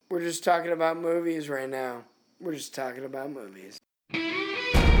We're just talking about movies right now. We're just talking about movies.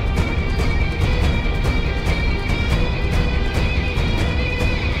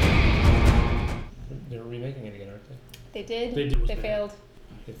 They're remaking it again, aren't they? They did. They failed.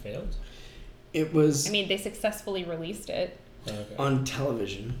 They failed? It was I mean, they successfully released it Okay. on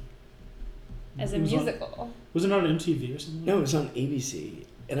television. as a It was on- musical. Was it on MTV or something? No, it was on ABC.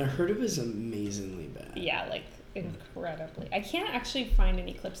 And I heard it was amazingly bad. Yeah, like incredibly. I can't actually find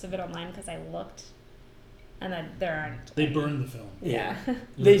any clips of it online because I looked, and there aren't. They burned the film. Yeah.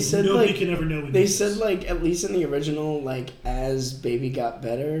 They said Nobody like can ever know. When they this said is. like at least in the original, like as Baby got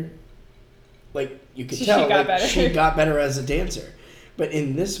better, like you could She tell got like, better. she got better as a dancer. But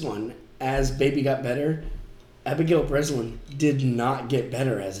in this one, as Baby got better, Abigail Breslin did not get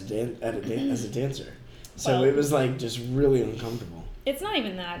better as a dancer. So Well- it was like just really uncomfortable. It's not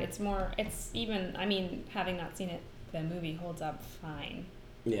even that. It's more. It's even. I mean, having not seen it, the movie holds up fine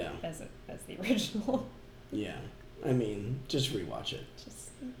Yeah, as the original. yeah. I mean, just rewatch it. Just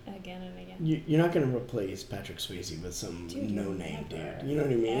again and again. You're not gonna replace Patrick Swayze with some Dude, no name never. dude. You know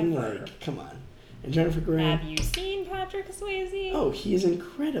what I mean? Ever. Like, come on. And Jennifer Grey. Have you seen Patrick Swayze? Oh, he is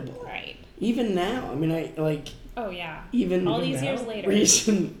incredible. Right. Even now, I mean, I like Oh yeah. even All these now? years later,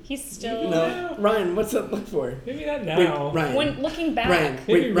 recent. he's still. No, Ryan, what's that look for? Maybe not now. Wait, Ryan. When looking back, Ryan,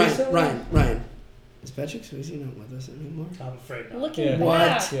 Maybe wait, recently? Ryan. Is Patrick Swayze not with us anymore? I'm afraid not. looking Yeah.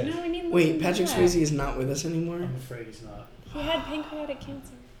 back. What? Yeah. No, I mean. Wait, looking Patrick back. Swayze is not with us anymore? I'm afraid he's not. He had pancreatic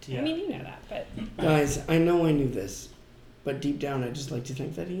cancer. Yeah. I mean, you know that, but. Guys, I know I knew this, but deep down, I just like to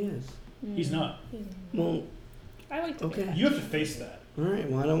think that he is. He's not. Well, I like to Okay. think that. You have to face that. all right.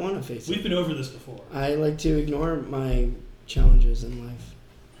 Well, I don't want to face We've it. been over this before. I like to ignore my challenges in life.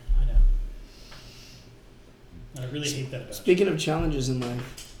 I know. I really hate that about Speaking of challenges in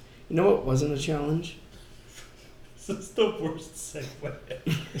life, you know what wasn't a challenge? you. It's the worst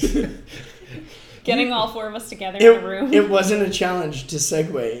segue. Getting all four of us together in a room. It wasn't a challenge to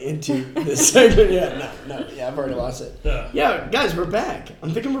segue into this segment. Yeah, no, yeah, I've already lost it. Yeah, guys, we're back.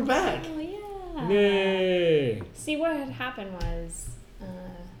 I'm thinking we're back. Oh yeah. Yay! See, what had happened was,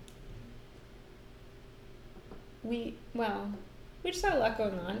 we just had a lot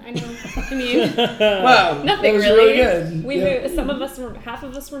going on. I know. I mean, Wow, nothing that was really. good. We Yeah. moved, half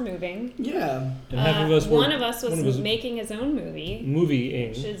of us were moving. Yeah, And half of us were. One of us was one of us making his own movie, movieing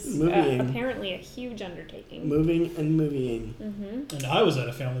which is Movieing. apparently a huge undertaking. moving and moving Mm-hmm. And I was at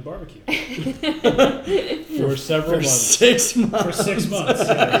a family barbecue for several for months. 6 months. for 6 months.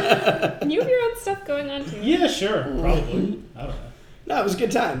 Yeah, You have your own stuff going on too. yeah sure, probably. I don't know. No, it was a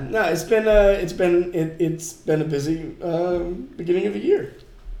good time. No, it's been a busy beginning of the year.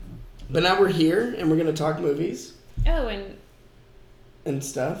 But now we're here and we're gonna talk movies Oh, and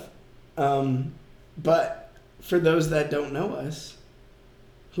stuff. But for those that don't know us,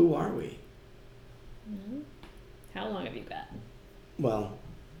 who are we? how long have you got? Well,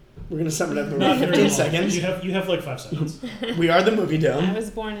 we're gonna sum it up in Not about very 15 long. seconds. You have like 5 seconds. We are the Movie I Dome, was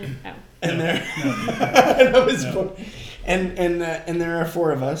born in. Oh. and No, there, no. I was No. born- and there are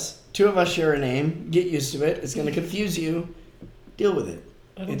 4 of us. 2 of us share a name. Get used to it. It's gonna confuse you. Deal with it.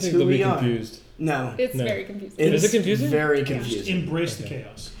 I don't It's think who they'll be we are. confused. No, It's No. very confusing. it's Is it confusing? Very Just confusing. embrace the Okay.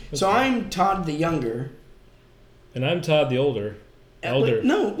 chaos. So I'm Todd the Younger. And I'm Todd the older. Elder. Wait,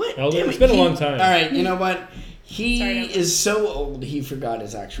 no, what? Elder? Damn It's it. been a long time. All right, you know what? He Start over. is so old he forgot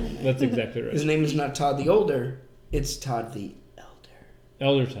his actual name. That's exactly His right. name is not Todd the Older. It's Todd the Elder.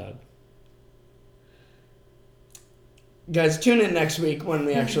 Elder Todd. Guys, tune in next week when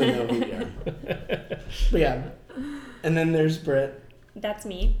we actually know who we are. But yeah, and then there's Britt. That's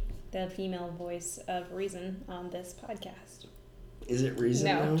me, the female voice of reason on this podcast. Is it Reason?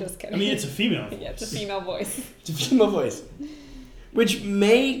 No, now? just kidding. I mean, it's a female. yeah, it's a female voice. It's a female voice, which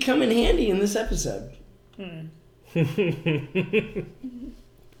may come in handy in this episode. Or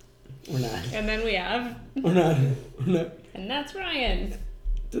not. And then we have, Or not. Or not. and that's Ryan.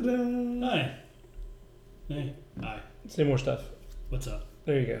 Ta-da. Hi. Hey. Hi. Say more stuff. What's up?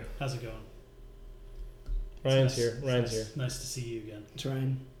 There you go. How's it going? Ryan's It's here. nice- Ryan's nice, here. Nice to see you again. It's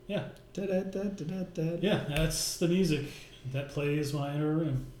Ryan. Yeah. Da-da-da-da-da-da. Yeah, that's the music that plays when I enter a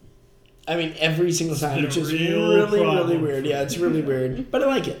room. I mean, every single It's time, been which a is real really, really problem weird. for Yeah, me. it's really weird. But I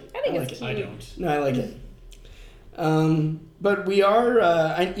like it. I think like it's it. cute. I don't. No, I like it. But we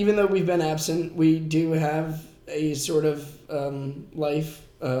are, even though we've been absent, we do have a sort of life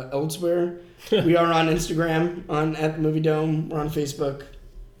elsewhere. We are on Instagram, at the Movie Dome. We're on Facebook,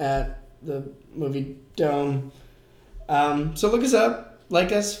 at the Movie Dome. So look us up,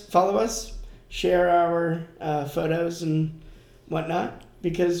 like us, follow us, share our photos and whatnot,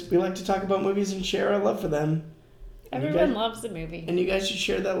 because we like to talk about movies and share our love for them. And you Everyone guys- loves the movie. And you guys should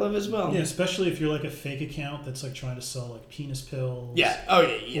share that love as well. Yeah, especially if you're like a fake account that's like trying to sell like penis pills. Yeah. Oh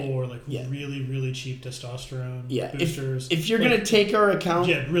yeah. Yeah. Or like Yeah. really, really cheap testosterone Yeah. boosters. If you're Like, gonna take our account,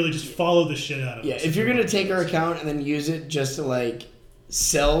 yeah, really just follow the shit out of yeah. us. If you're gonna want take our this. account and then use it just to like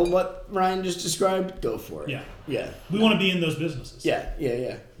sell what Ryan just described, go for it. Yeah. Yeah. We want to be in those businesses. Yeah. Yeah.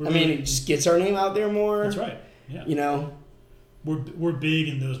 Yeah. We're I mean, really- it just gets our name out there more. That's right. Yeah. You know. We're big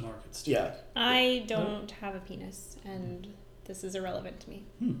in those markets. Too. Yeah. I don't have a penis, and this is irrelevant to me.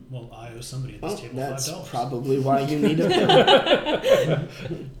 Well, I owe somebody at this Well, table that's $5. probably why you need a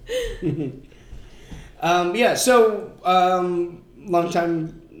yeah, so long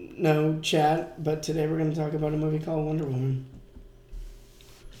time no chat, but today we're going to talk about a movie called Wonder Woman.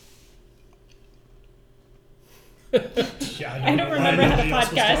 Yeah, I don't know why remember the nobody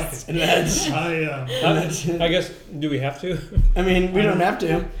else was podcast. And that's, talking. I guess, do we have to? I mean, we don't have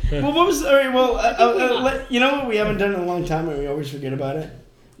to. Well, what was, all right, well, you know what we haven't done in a long time and we always forget about it?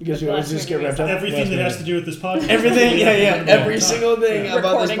 Because we always just get wrapped up. Everything that has to do with this podcast. Everything, yeah, Yeah. every single thing Yeah.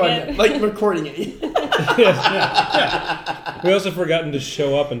 about this Recording podcast. it. Like recording it. Yeah. We also forgotten to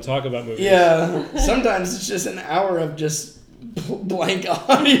show up and talk about movies. Yeah, sometimes it's just an hour of just blank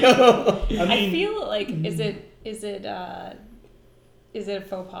audio. I I mean, feel like is it a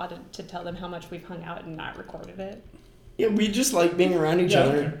faux pas to tell them how much we've hung out and not recorded it? Yeah, we just like being around each Yeah,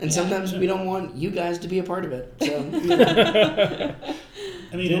 other, okay. and sometimes Yeah. we don't want you guys to be a part of it. So,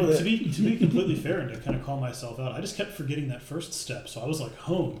 I mean, Deal with to be completely fair and to kind of call myself out, I just kept forgetting that first step. So I was like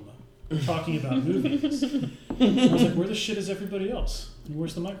home talking about movies. I was like, where the shit is everybody else? And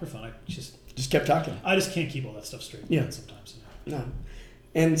where's the microphone? I just kept talking. can't keep all that stuff straight. Yeah. Sometimes. No,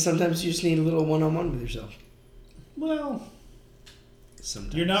 and sometimes you just need a little one-on-one with yourself. Well,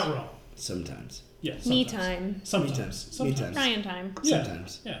 Sometimes you're not wrong. Sometimes. Yeah. Me sometimes. time. Sometimes. Me time. Me Sometimes. time. Ryan time. Yeah.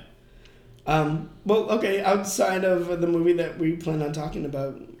 Sometimes. Yeah. Well, okay. Outside of the movie that we plan on talking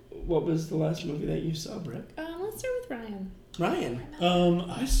about, what was the last movie that you saw, Brett? Let's start with Ryan. Ryan,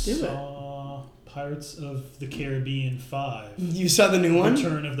 I do it. saw Pirates of the Caribbean 5. you saw the new one?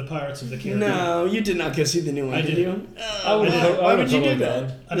 Return of the Pirates of the Caribbean. No, you did not go see the new one, I did did. you? I would- why I why would would you do totally that?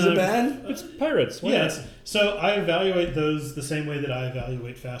 go. I Was don't it know. bad? It's pirates. Why Yeah, not? so I evaluate those the same way that I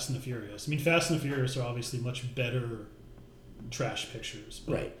evaluate Fast and the Furious. I mean, Fast and the Furious are obviously much better trash pictures.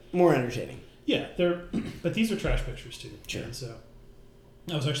 But Right. More entertaining. Yeah, they're, but these are trash pictures too. Sure. And so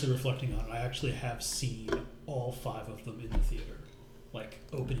I was actually reflecting on it. I actually have seen all 5 of them in the theater, like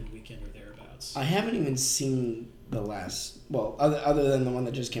opening weekend or thereabouts. I haven't even seen the last. Well, other than the one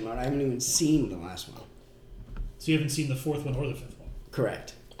that just came out, I haven't even seen the last one. So you haven't seen the 4th one or the 5th one.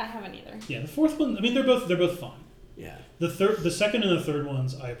 Correct. I haven't either. Yeah, the 4th one. I mean, they're both fine. Yeah. The second and the third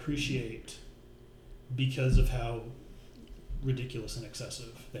ones I appreciate because of how ridiculous and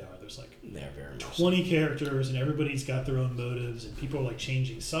excessive they are. There's like They're very much. 20 characters and everybody's got their own motives and people are like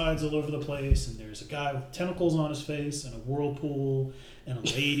changing sides all over the place and there's a guy with tentacles on his face and a whirlpool and a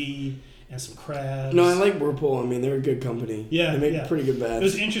lady and some crabs. No, I like Whirlpool. I mean, they're a good company. Yeah, They make yeah. pretty good It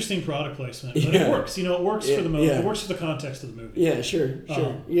was baths. interesting product placement, but Yeah. it works. You know, it works for the Yeah. it works for the context of the movie. Yeah, sure.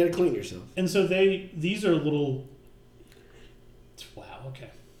 Um, You gotta clean yourself. And so these are a little. Wow. Okay,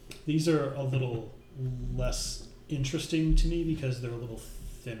 these are a little less interesting to me because they're a little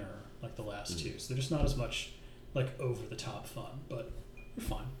thinner, like the last two. So they're just not as much like over the top fun, but they're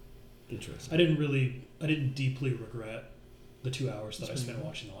fine. Interesting. I didn't deeply regret the 2 hours that I spent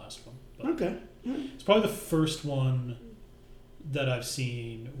watching the last one. But Okay. it's probably the first one that I've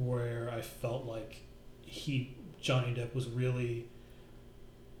seen where I felt like Johnny Depp was really.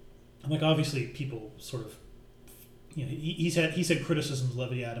 I'm like, obviously people sort of, you know, he's had criticisms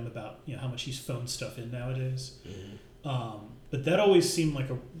levied at him about, you know, how much he's phoned stuff in nowadays. But that always seemed like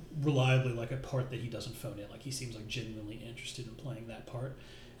reliably like a part that he doesn't phone in. Like he seems like genuinely interested in playing that part.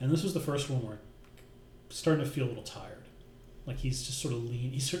 And this was the first one where I'm starting to feel a little tired. Like he's just sort of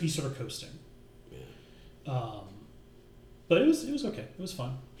lean. He's sort of coasting. But it was okay. It was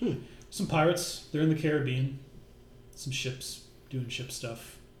fun. Some pirates. They're in the Caribbean. Some ships doing ship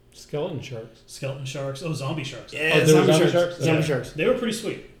stuff. Skeleton sharks. Skeleton sharks. Oh, zombie sharks. Yeah, Oh, there were zombie zombie sharks. sharks? Zombie Yeah. sharks. They were pretty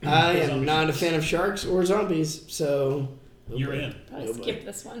sweet. I Those am zombie not a sharks. fan of sharks or zombies, so You're in. Probably Oh, boy. skip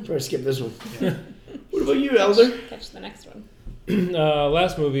this one. Probably skip this one. Yeah. What about you, Elder? Catch the next one.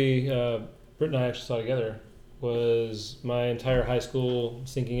 Last movie Britt and I actually saw together was my entire high school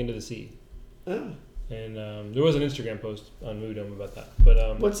sinking into the sea. Oh, And there was an Instagram post on Movie Dome about that.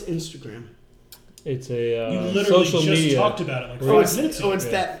 But what's Instagram? it's a You literally social just media. talked about it like Oh, 5 it's minutes ago. it's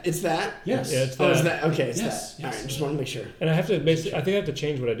that. It's that. Yes. Yeah, it's Oh, it's that. that. Okay, it's Yes, that. All yes. right, just want to make sure. And I have to basically, I think I have to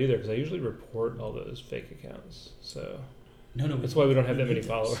change what I do there because I usually report all those fake accounts. So No, That's why we don't have that many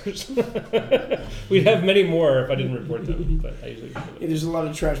followers. We'd have many more if I didn't report them, but I usually report them. Yeah, there's a lot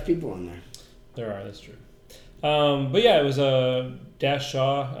of trash people on there. There are, that's true. But yeah, it was Dash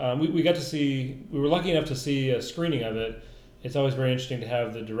Shaw. We got to see, we were lucky enough to see a screening of it. It's always very interesting to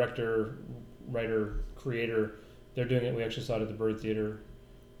have the director, writer, creator. They're doing it. We actually saw it at the Bird Theater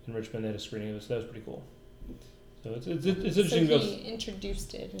in Richmond. They had a screening of it, so that was pretty cool. So it's interesting. So to he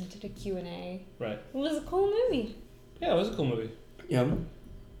introduced it and did a Q&A. Right. It was a cool movie. Yeah, it was a cool movie. Yeah.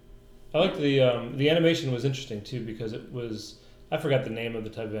 I liked the animation was interesting too because it was, I forgot the name of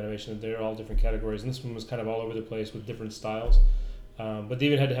the type of animation. They're all different categories, and this one was kind of all over the place with different styles. But they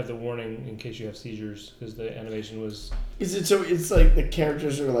even had to have the warning in case you have seizures because the animation was. Is it so? It's like the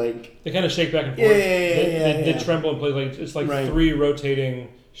characters are like. They kind of shake back and forth. They tremble and play like it's like Right. 3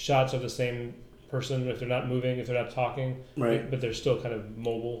 rotating shots of the same person if they're not moving, if they're not talking. Right. But they're still kind of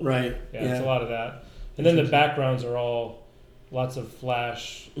mobile. Right. Yeah, it's a lot of that. And then the backgrounds are all lots of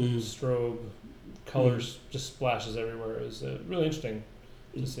flash, strobe, colors, just splashes everywhere. It was really interesting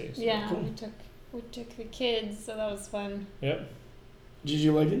to see. So. Yeah, Cool. we took the kids, so that was fun. Yep. Did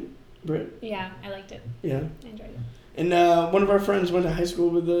you like it, Britt? Yeah, I liked it. Yeah. I enjoyed it. And one of our friends went to high school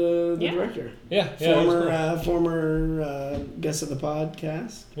with the Yeah. director. Yeah. Yeah. that was Former guest of the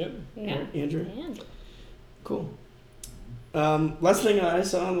podcast. Yep. Yeah. Andrew. And Cool. Last thing I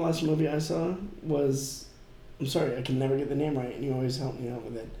saw, the last movie I saw was, I'm sorry, I can never get the name right, and you always help me out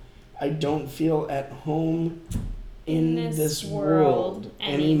with it. I don't feel at home in this world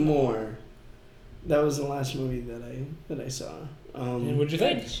anymore. That was the last movie that I saw. And what'd you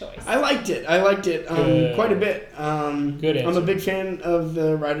think? good choice. I liked it. Good. Quite a bit. Good I'm answer. a big fan of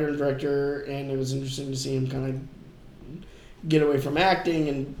the writer and director, and it was interesting to see him kind of get away from acting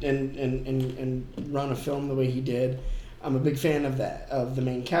and run a film the way he did. I'm a big fan of that, of the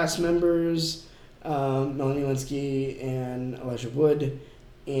main cast members, Melanie Linsky and Elijah Wood,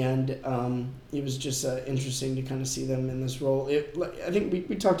 and it was just interesting to kind of see them in this role. I think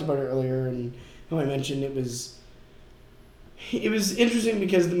we talked about it earlier, and how I mentioned it was interesting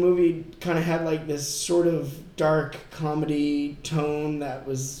because the movie kind of had like this sort of dark comedy tone that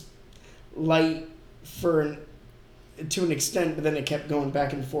was light to an extent, but then it kept going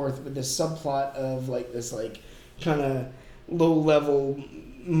back and forth with this subplot of like this like kind of low level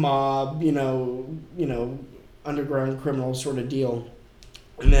mob, you know, underground criminal sort of deal.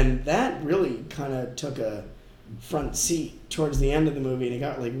 And then that really kind of took a front seat towards the end of the movie, and it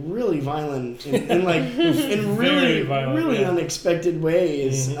got like really violent in like in really violent, really yeah. unexpected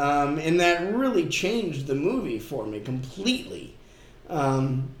ways, Mm-hmm. and that really changed the movie for me completely.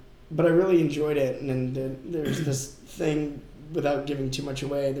 But I really enjoyed it, and there's this thing, without giving too much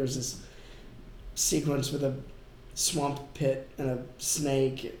away, there's this sequence with a swamp pit and a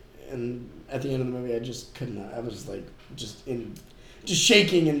snake, and at the end of the movie I just couldn't. I was like just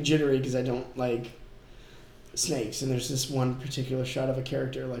shaking and jittery because I don't like snakes, and there's this one particular shot of a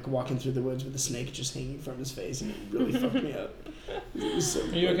character like walking through the woods with a snake just hanging from his face, and it really fucked me up. It was so Are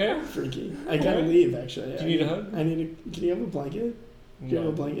you okay? freaky. I gotta leave actually. Do you need a hug? I need a. Can you have a blanket? Do you have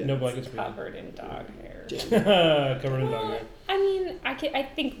a blanket? No blankets for you. Covered in dog hair. Covered in dog Well, hair. I mean, I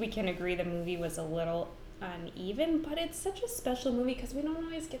think we can agree the movie was a little uneven, but it's such a special movie because we don't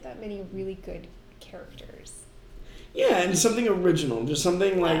always get that many really good characters. Yeah, and something original, just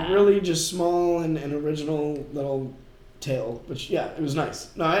something like Yeah. really just small and original little tale. Which it was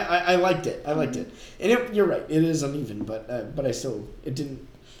nice. No, I liked it. I liked it, and you're right. It is uneven, but I still it didn't,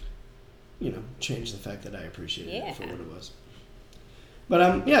 change the fact that I appreciated it for what it was.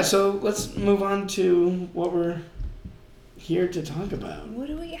 But so let's move on to what we're here to talk about. How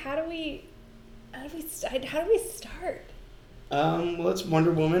do we start? Well, it's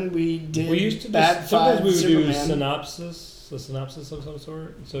Wonder Woman. We did. We used to Bat sometimes 5, we would Superman. do a synopsis of some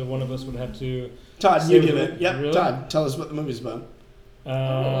sort. So one of us would have to. Todd, say you what give the- it. Yep, really? Todd, tell us what the movie's about.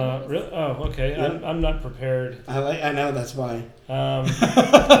 Really? Oh, okay. Yeah. I'm not prepared. I know that's why.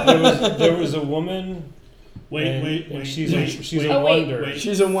 There was a woman. Wait. She's wait. a Oh, wait. wonder. Wait.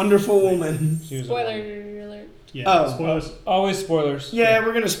 She's a wonderful woman. She was a Spoiler wonder. alert. Yeah. Oh. Spoilers. Always spoilers. Yeah,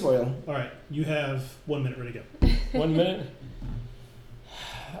 we're gonna spoil. All right. You have 1 minute ready to go. 1 minute.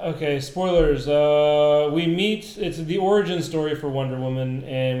 Okay, spoilers. We meet. It's the origin story for Wonder Woman,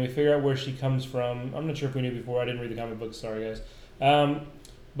 and we figure out where she comes from. I'm not sure if we knew before. I didn't read the comic book. Sorry, guys.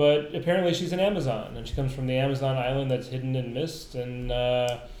 But apparently she's an Amazon, and she comes from the Amazon island that's hidden in mist and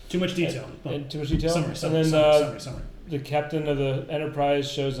Too much detail. and too much detail. Summary. And then Summary. the captain of the Enterprise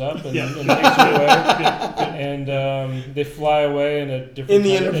shows up and, Yeah. and takes her away, and they fly away in a different. In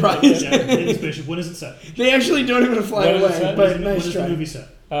the kind of- Enterprise. Yeah, in the spaceship. When is it set? They actually don't even fly What is it away, said? but when nice is the try. movie set?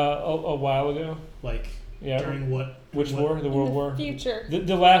 a while ago. Like Yeah. during what? Which what- war? The World War. Future.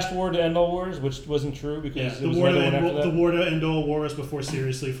 The last war to end all wars, which wasn't true because Yeah, there the was war, to another one end, after that. the war to end all wars before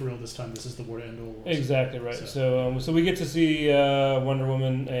seriously for real this time. This is the war to end all wars. Exactly right. So we get to see Wonder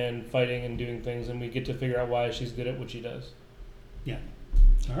Woman and fighting and doing things, and we get to figure out why she's good at what she does.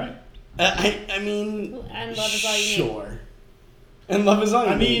 All right. I mean, And love is all you need. sure. And love is all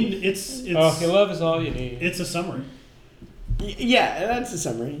you I need. mean, it's Oh, your love is all you need. it's a summary. Yeah, that's a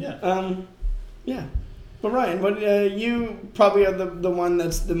summary. Yeah. Yeah. But Ryan, what you probably are the one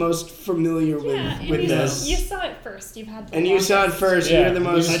that's the most familiar Yeah, and with you, this. you saw it first. You've had the And you saw it longest- first. Yeah, You're the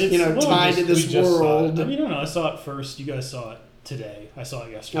most, I did- well, tied to we this just saw it. world. I mean, no, I saw it first. You guys saw it today. I saw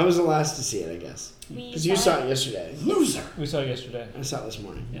it yesterday. I was the last to see it, I guess. We Because you saw it yesterday. loser. We saw it yesterday. I saw it this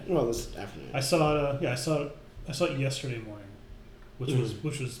morning. Yeah. Well, this afternoon. I saw it. I saw it yesterday morning, which Mm.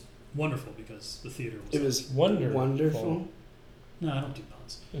 was wonderful because the theater was. It was Wonderful. wonderful. No, I don't do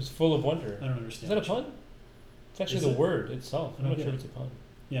puns. It was full of wonder. I don't Is understand. that a pun? It's actually Is the it? word itself. I'm not Okay. sure it's a pun.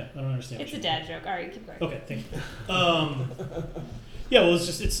 Yeah, I don't understand. It's a what you mean. dad joke. All right, keep going. Okay, thank you. Yeah, well, it's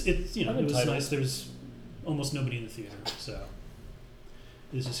just it's it I'm was entitled. nice. There's almost nobody in the theater, so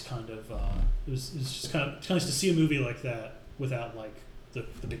it was just kind of it was just kind of it's nice to see a movie like that without like the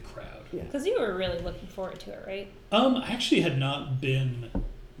big crowd. Yeah. Because you were really looking forward to it, right? I actually had not been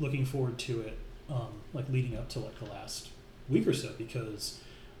looking forward to it like leading up to like the last week or so because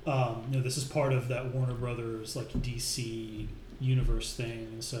this is part of that Warner Brothers like DC universe thing,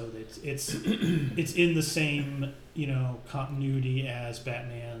 and so it's it's in the same continuity as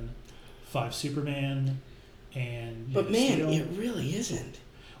Batman, 5 Superman, and But Man man, of Steel. it really isn't.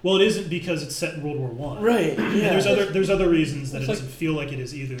 Well, it isn't because it's set in World War One. Right. Yeah. And there's other reasons that It's it like- doesn't feel like it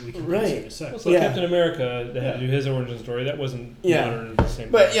is either. We can Right. get to in a sec. Well, it's like Yeah. Captain America that had to Yeah. do his origin story. That wasn't Yeah. modern in the same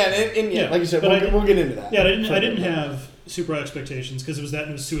But way. yeah, and Yeah, like you said, but we'll get into that. Yeah, I further. didn't have super high expectations because it was that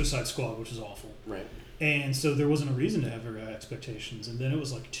and it was Suicide Squad, which was awful. Right. And so there wasn't a reason to have very high expectations. And then it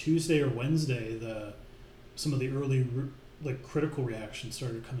was like Tuesday or Wednesday, some of the early like critical reactions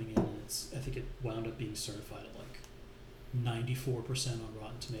started coming in, and I think it wound up being certified at like 94% on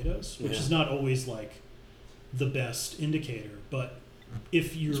Rotten Tomatoes, which Yeah. is not always like the best indicator, but if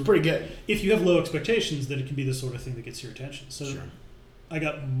It's you're pretty good. if you have low expectations, then it can be the sort of thing that gets your attention. So Sure. I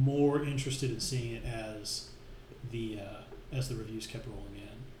got more interested in seeing it as the reviews kept rolling in,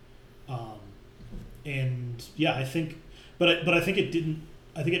 and yeah, I think, but I think it didn't.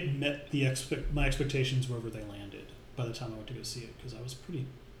 I think it met my expectations wherever they landed by the time I went to go see it because I was pretty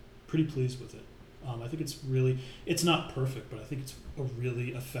pleased with it. I think it's not perfect, but I think it's a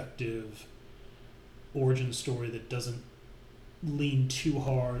really effective origin story that doesn't lean too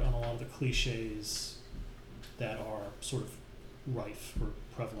hard on a lot of the cliches that are sort of rife or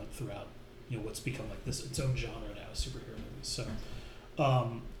prevalent throughout what's become like this its own genre now, superhero movies. So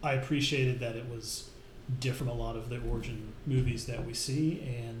I appreciated that it was different from a lot of the origin movies that we see,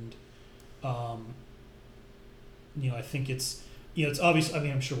 and I think it's it's obvious. I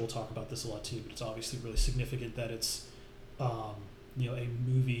mean, I'm sure we'll talk about this a lot too, but it's obviously really significant that it's a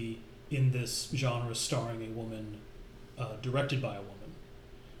movie in this genre starring a woman, directed by a woman,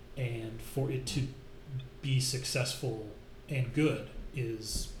 and for it to be successful and good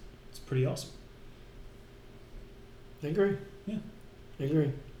it's pretty awesome. I agree. Yeah. I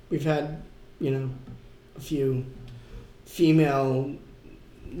agree. We've had, a few female-led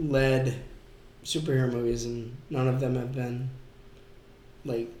superhero movies, and none of them have been,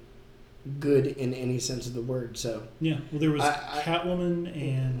 like, good in any sense of the word. So, Yeah. Well, there was I- Catwoman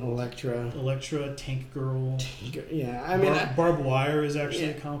and Elektra. Tank Girl. Yeah, I mean, Barbed Wire is actually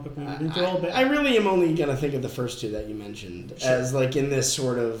Yeah. a comic book movie. They're all bad. I really am only gonna think of the first two that you mentioned Sure. as like in this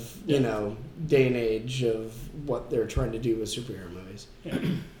sort of Yeah. day and age of what they're trying to do with superhero movies. Yeah.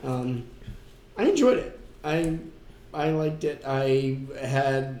 I enjoyed it. I liked it. I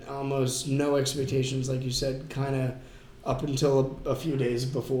had almost no expectations, like you said, kind of up until a few days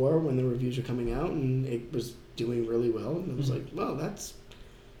before when the reviews were coming out, and it was doing really well. And I was like, well, that's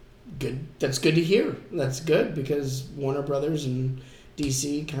good. That's good to hear. That's good because Warner Brothers and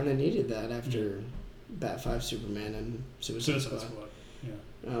DC kind of needed that after Bat 5 Superman and Suicide Squad,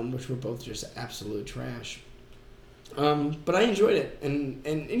 Yeah. which were both just absolute trash. But I enjoyed it, and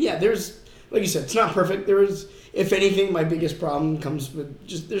yeah, there's, like you said, it's not perfect. There is, if anything, my biggest problem comes with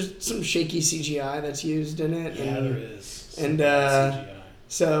just there's some shaky CGI that's used in it. Yeah, and, there is. and, CGI.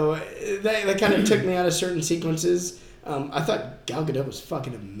 So that kind of took me out of certain sequences. I thought Gal Gadot was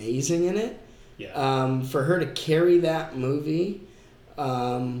fucking amazing in it. Yeah. For her to carry that movie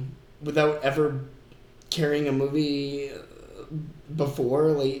without ever carrying a movie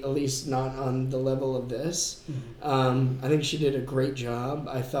before, like, at least not on the level of this. I think she did a great job.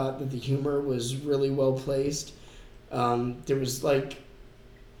 I thought that the humor was really well placed. There was like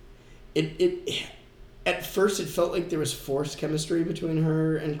it at first it felt like there was forced chemistry between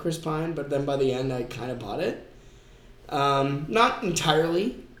her and Chris Pine, but then by the end I kind of bought it. Not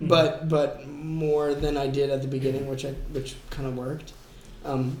entirely, but more than I did at the beginning, which kind of worked.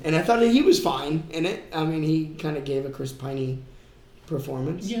 And I thought that he was fine in it. I mean, he kind of gave a Chris Pine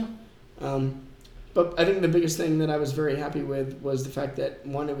performance. Yeah. But I think the biggest thing that I was very happy with was the fact that,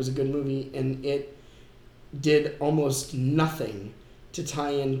 one, it was a good movie, and it did almost nothing to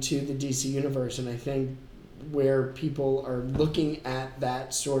tie into the DC universe. And I think where people are looking at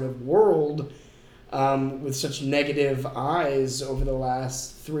that sort of world with such negative eyes over the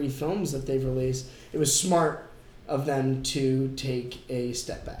last 3 films that they've released, it was smart of them to take a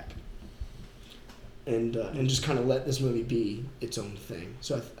step back and just kind of let this movie be its own thing.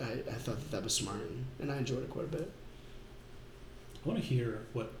 So I thought that was smart, and I enjoyed it quite a bit. I want to hear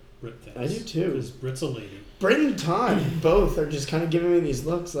what Britt thinks. I do too. Because Britt's a lady. Britt and Todd both are just kind of giving me these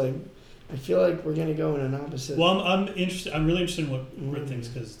looks like I feel like we're gonna go in an opposite. Well, I'm interested. I'm really interested in what Britt thinks,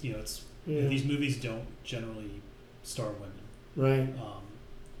 because it's Yeah. these movies don't generally star women, Right.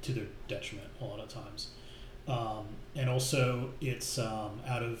 to their detriment a lot of times, and also it's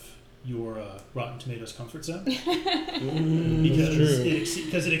out of your Rotten Tomatoes comfort zone because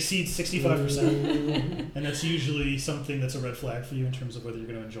it exceeds 65%, and that's usually something that's a red flag for you in terms of whether you're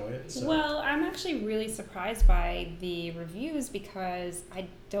going to enjoy it. So. Well, I'm actually really surprised by the reviews because I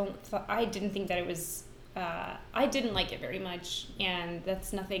didn't think that it was. I didn't like it very much, and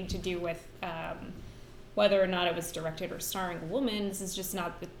that's nothing to do with whether or not it was directed or starring a woman. This is just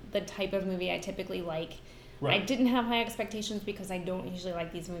not the type of movie I typically like. Right. I didn't have high expectations because I don't usually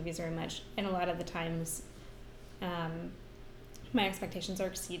like these movies very much, and a lot of the times my expectations are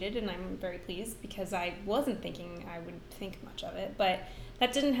exceeded, and I'm very pleased because I wasn't thinking I would think much of it, but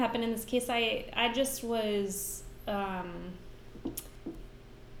that didn't happen in this case. I just was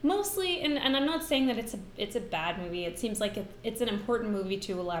mostly, and I'm not saying that it's a bad movie. It seems like it's an important movie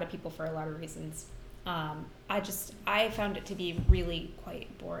to a lot of people for a lot of reasons. I found it to be really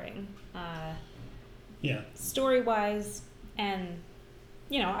quite boring. Yeah. Story-wise, and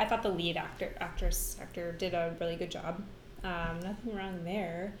I thought the lead actor did a really good job. Nothing wrong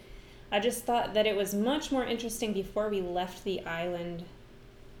there. I just thought that it was much more interesting before we left the island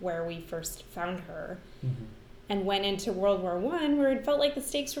where we first found her and went into World War I, where it felt like the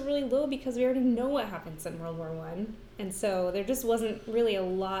stakes were really low because we already know what happens in World War I, and so there just wasn't really a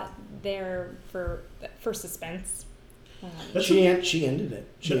lot there for suspense. She ended it.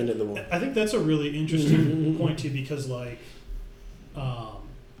 She ended the war. I think that's a really interesting point too, because they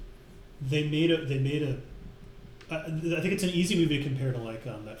made a. I think it's an easy movie to compare to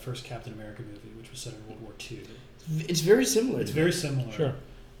that first Captain America movie, which was set in World War II. It's very similar. It's very similar. Sure.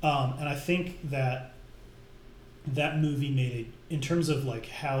 And I think that movie made in terms of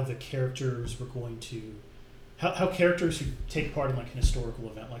how the characters were going to, how characters who take part in an historical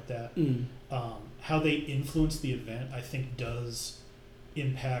event like that, how they influence the event, I think does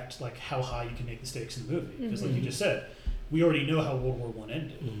impact how high you can make the stakes in the movie. Because like you just said, we already know how World War I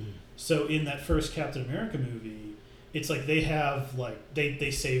ended. So in that first Captain America movie, it's they have they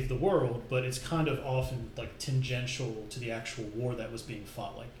save the world, but it's kind of often tangential to the actual war that was being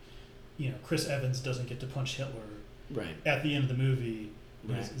fought. Chris Evans doesn't get to punch Hitler at the end of the movie,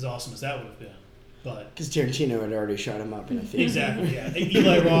 as awesome as that would have been. But because Tarantino had already shot him up in a theater. Exactly, yeah.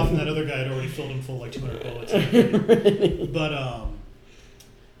 Eli Roth and that other guy had already filled him full 200 bullets. But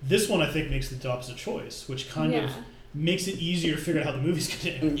this one I think makes the opposite choice, which kind of makes it easier to figure out how the movie's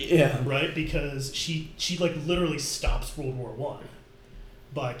going to end. Yeah. Right? Because she literally stops World War I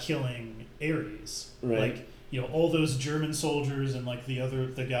by killing Ares. Right. All those German soldiers and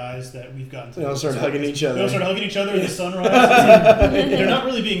the guys that we've gotten to. They all start hugging each other. They all start hugging each other in the sunrise. They're not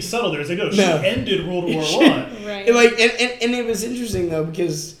really being subtle there. As they go, she ended World War I. Right. And it was interesting though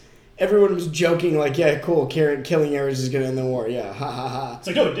because everyone was joking yeah, cool, killing Ares is gonna end the war. Yeah, ha ha ha. It's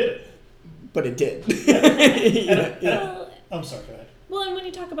no, it did it. But it did. Well, I'm sorry. Go ahead. Well, and when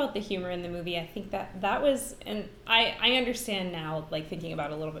you talk about the humor in the movie, I think that was, and I understand now, thinking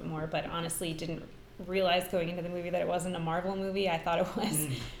about it a little bit more, but honestly didn't realize going into the movie that it wasn't a Marvel movie. I thought it was.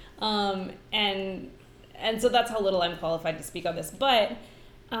 And so that's how little I'm qualified to speak on this. But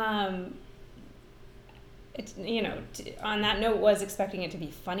on that note, was expecting it to be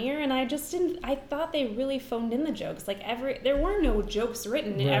funnier, and I just didn't. I thought they really phoned in the jokes. Like there were no jokes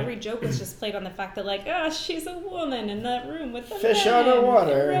written. Right. Every joke was just played on the fact that like, she's a woman in that room with the Fish men. out of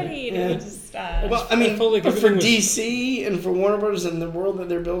water. Right. Yeah. It was just. Well, I mean, felt like for everything was- DC and for Warner Brothers and the world that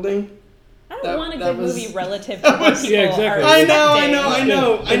they're building. I don't that- want a that good was- movie relative to that what was- people Yeah, exactly. are I expecting.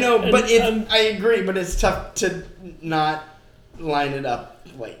 know. And- But and- I agree, but it's tough to not line it up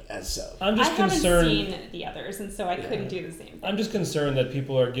like as so. I'm I just haven't concerned. seen the others, and so I couldn't do the same thing. I'm just concerned that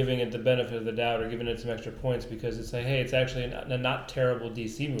people are giving it the benefit of the doubt or giving it some extra points because it's like, hey, it's actually a not terrible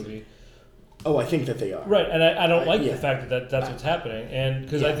DC movie. Oh, I think that they are. Right, and I don't like yeah. the fact that that's what's happening, and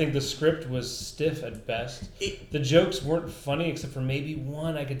because I Yeah. think the script was stiff at best. The jokes weren't funny except for maybe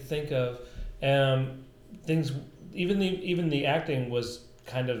one I could think of. Things, even the acting was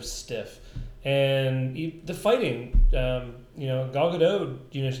kind of stiff, and the fighting. Gal Gadot,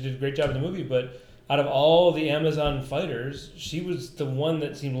 she did a great job in the movie, but out of all the Amazon fighters, she was the one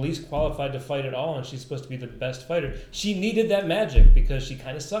that seemed least qualified to fight at all, and she's supposed to be the best fighter. She needed that magic because she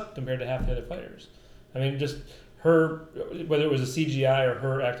kind of sucked compared to half the other fighters. I mean, just her, whether it was a CGI or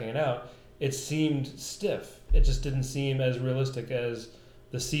her acting it out, it seemed stiff. It just didn't seem as realistic as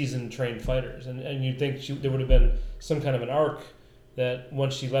the seasoned trained fighters. And you'd think there would have been some kind of an arc that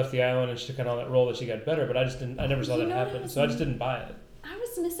once she left the island and she took on all that role that she got better, but I never saw that happen. So I just didn't buy it. I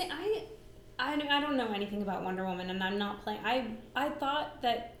was missing. I don't know anything about Wonder Woman, and I'm not playing. I thought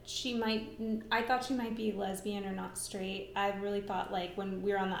that she might. I thought she might be lesbian or not straight. I really thought, like, when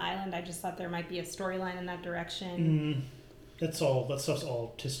we were on the island, I just thought there might be a storyline in that direction. That stuff's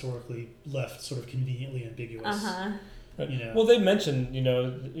all historically left sort of conveniently ambiguous. Well, they mentioned, she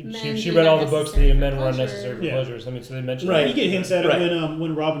being read all the books, the unnecessary men for were pleasure. unnecessary for Yeah. pleasures. I mean, so they mentioned Right. You get hints at Right. it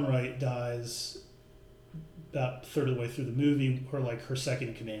when Robin Wright dies. About a third of the way through the movie, her second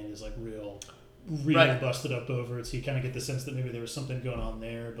in command is like real Right. busted up over it. So you kind of get the sense that maybe there was something going on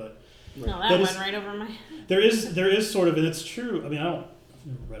there, but No, that That went is- right over my. there is sort of, and it's true. I mean, I've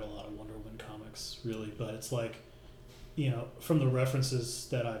never read a lot of Wonder Woman comics really, but it's like, from the references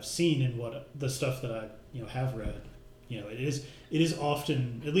that I've seen and what the stuff that I have read, it is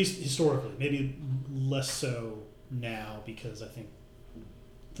often, at least historically, maybe less so now because I think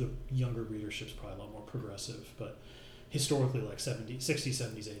the younger readership's probably a lot more progressive, but historically, like 60s,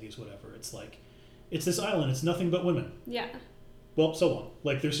 70s, 80s, whatever, it's like, it's this island, it's nothing but women. Yeah. Well, so long.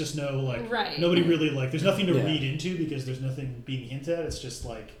 Like, there's just no, Right. nobody really, there's nothing to Yeah. read into because there's nothing being hinted at. It's just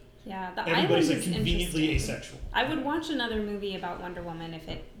like, Yeah, the everybody's island like is conveniently interesting. asexual. I would watch another movie about Wonder Woman if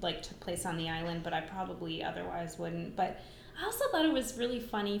it took place on the island, but I probably otherwise wouldn't. But I also thought it was really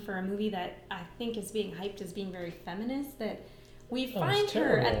funny for a movie that I think is being hyped as being very feminist, that we find it's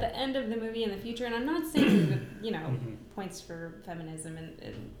her at terrible. the end of the movie in the future, and I'm not saying that Mhm. points for feminism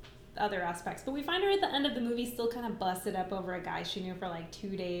and other aspects, but we find her at the end of the movie still kind of busted up over a guy she knew for like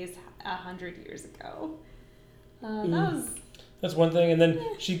 2 days 100 years ago. That was that's one thing. And then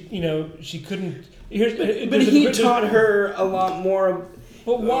she couldn't. But he taught her a lot more.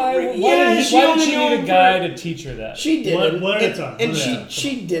 But why? Yeah, Why she did only she knew need him a guy for- to teach her that? She didn't. One at a time. And One at a time.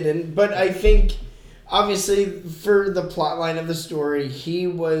 she didn't. But I think, obviously, for the plot line of the story, he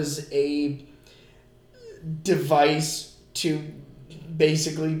was a device to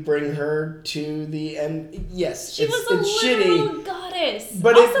basically bring her to the end. Yes, she it's was a shitty. literal goddess.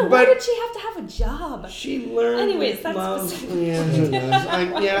 But also, why but- did she have to have a job? She learned. Anyways, that's love. specific. Yeah, who knows?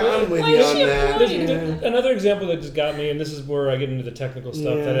 I'm with Why you is on she that. blind? Yeah. Another example that just got me, and this is where I get into the technical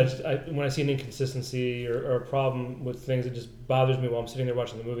stuff, Yeah. when I see an inconsistency or a problem with things, it just bothers me while I'm sitting there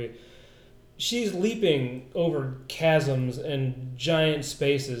watching the movie. She's leaping over chasms and giant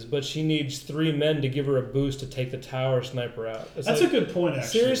spaces, but she needs 3 men to give her a boost to take the tower sniper out. It's That's like, a good point,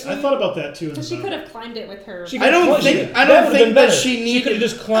 actually. seriously? I thought about that too. Because she could have climbed it with her. She I don't could- think. I that don't would've think been that better. she She needed. could've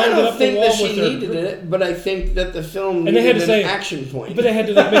just I climbed don't up the think wall that she with her- needed it, but I think that the film And they needed had to an say- action point. But they had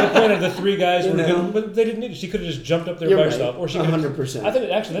to make a point of the 3 guys You were know? good, but they didn't need it. She could have just jumped up there You're by right. herself, or she could. 100%. I think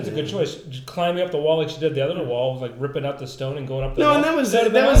actually that's a good choice. Just climbing up the wall like she did the other wall, like ripping out the stone and going up the No, wall. and that was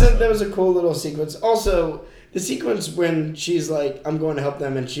That'd have been awesome. a cool little sequence. Also, the sequence when she's like, "I'm going to help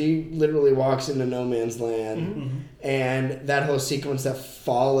them," and she literally walks into no man's land, Mhm. and that whole sequence that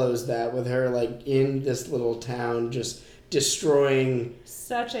follows that with her like in this little town just destroying.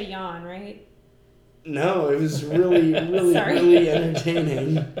 Such a yawn, right? No, it was really, Sorry. really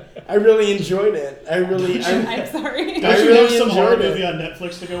entertaining. I really enjoyed it. I'm I sorry. Don't I you really have some horror enjoyed it. movie on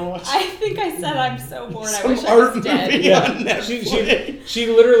Netflix to go watch? I think I said I'm so bored. I some wish I art was dead. movie Yeah. on She Netflix. she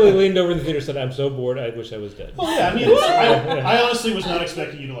literally leaned over in the theater and said, "I'm so bored. I wish I was dead." Well, yeah, I mean, I honestly was not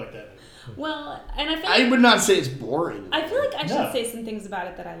expecting you to like that. Well, and I feel I like would not say it's boring. I feel like I should No. say some things about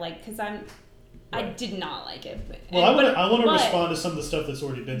it that I like because I did not like it. Well, I want to but- respond to some of the stuff that's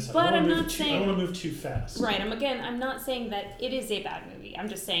already been said. but I I'm don't not saying- want to move too fast. Right. I'm not saying that it is a bad movie. I'm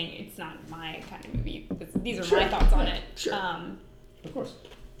just saying it's not my kind of movie. These are my thoughts on it. Sure. Of course.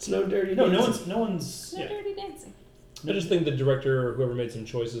 It's no dirty. No dancing. one's. No Yeah. Dirty Dancing. I just think the director or whoever made some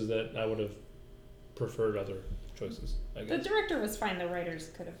choices that I would have preferred other choices. I The guess director was fine. The writers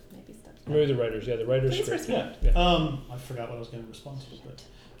could have maybe stepped up. maybe the writers. Yeah, the writers. Please script. respect. Yeah. I forgot what I was going to respond to, but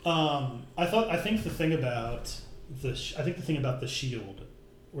I think the thing about the shield,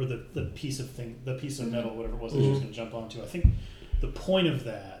 or the piece of metal, whatever it was that she was going to jump onto. I think the point of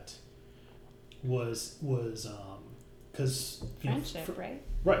that was because Friendship, right?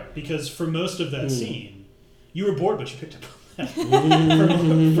 right, because for most of that scene, you were bored, but you picked up on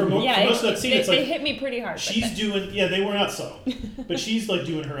that. for most of that scene, it's they like hit me pretty hard. she's doing. Yeah, they were not subtle, but she's like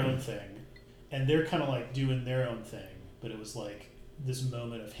doing her own thing, and they're kind of like doing their own thing. But it was like this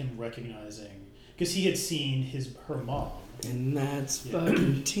moment of him recognizing, because he had seen her mom. And that's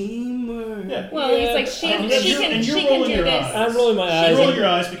fucking teamwork. Yeah. Well, Yeah, he's like, she and can you're do rolling your this. eyes. I'm rolling my eyes. You're rolling and- your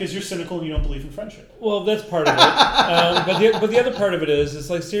eyes because you're cynical and you don't believe in friendship. Well, that's part of it. But the other part of it is, it's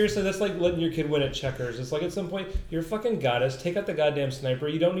like, seriously, that's like letting your kid win at checkers. It's like, at some point, you're a fucking goddess. Take out the goddamn sniper.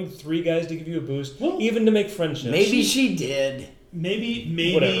 You don't need 3 guys to give you a boost, Well, even to make friendships. Maybe she did.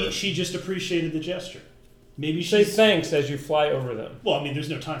 Maybe Whatever. she just appreciated the gesture. Maybe Say she's. thanks as you fly over them. Well, I mean, there's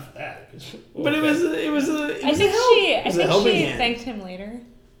no time for that. But it was a. I think she helping hand. thanked him later.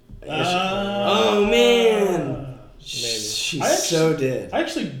 Oh man, she I actually- so did. I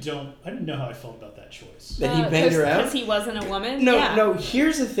actually don't. I didn't know how I felt about that choice. That he banged her out. Because he wasn't a woman? No, Yeah. no.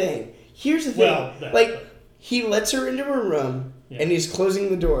 Here's the thing. Well, that- like he lets her into her room, Yeah. and he's closing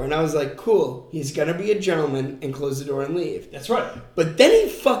the door, and I was like, "Cool, he's gonna be a gentleman and close the door and leave." That's right. But then he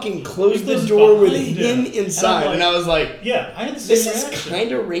fucking closed He the closed door with behind him him. inside, And I'm and I was like, Yeah, I had the same "This is reaction.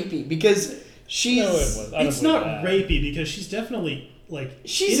 kind of rapey," because she's No, it was. I don't It's believe not that. rapey because she's definitely like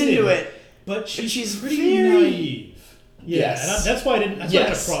she's into it. but she's pretty pretty very- naive. Yeah, Yes. and that's why I didn't. That's why I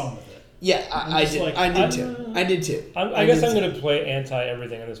had a Yes. problem with it. Yeah, I just did. like, I did I'm- too. I did too. I guess I'm going to play anti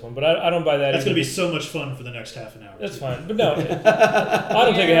everything on this one, but I don't buy that. That's either. going to be so much fun for the next half an hour. That's fine. But no, I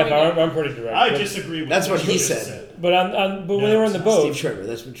don't take a half hour. I'm pretty direct. I but, disagree with That's what he you just said. But but when they were on the boat, Steve Trevor.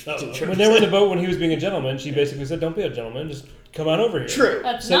 That's what Oh, Steve okay. Trevor when they were in said. the boat, when he was being a gentleman, she basically said, "Don't be a gentleman. Just come on over here." True.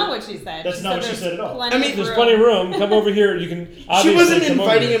 That's So- not what she said. That's not what she there's said at all. plenty I mean, of There's room. plenty of room. Come over here. You can. She Obviously wasn't come over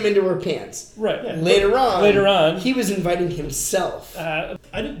inviting here. him into her pants. Right. Yeah. Later on, he he was inviting himself.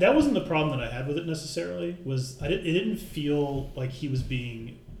 That wasn't the problem that I had with it necessarily. It didn't feel like he was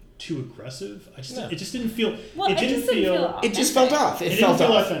being too aggressive. No. It just didn't feel. Well, it didn't just feel. It just felt off. It It didn't felt feel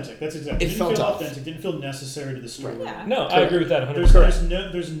off. authentic. That's exactly. It It didn't felt feel off. authentic. It didn't feel necessary to the story. Yeah. No, I Correct. agree with that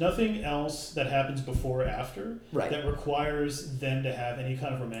 100%. There's nothing else that happens before or after Right. that requires them to have any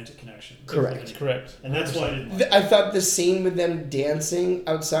kind of romantic connection. Correct. Correct. And that's why I didn't like it. I thought the scene with them dancing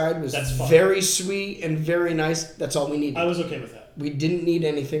outside was That's fine. very sweet and very nice. That's all we needed. I was okay with that. We didn't need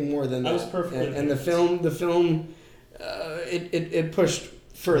anything more than that. I was perfectly And, okay and the with film, it pushed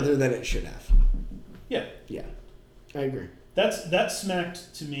further than it should have. Yeah. Yeah, I agree. That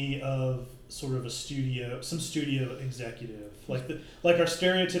smacked to me of sort of some studio executive, like our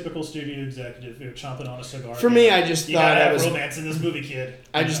stereotypical studio executive, chomping on a cigar. For me, I just you thought gotta I have was. romance in this movie, kid.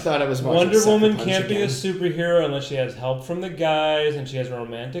 I just thought I was watching Wonder Sucker Woman Punch can't be a again. superhero unless she has help from the guys and she has a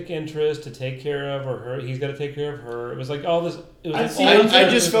romantic interest to take care of, or her. He's got to take care of her. It was like all this. It was like all this I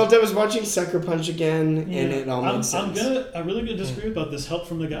stuff. just felt I was watching Sucker Punch again, and it all made I'm sense. really gonna disagree about this help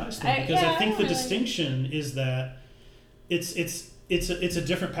from the guys thing because I think the distinction is that it's a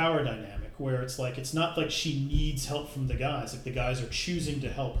different power dynamic where it's like it's not like she needs help from the guys, like the guys are choosing to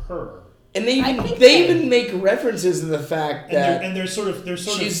help her. And they I even think they that- even make references to the fact that And they're sort of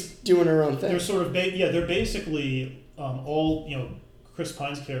she's doing her own thing. they're sort of they're basically all Chris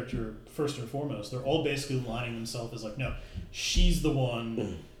Pine's character first and foremost, they're all basically lining themselves as like, no, she's the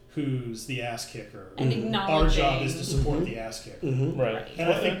one who's the ass kicker. And Our acknowledging. job is to support the ass kicker. Right. And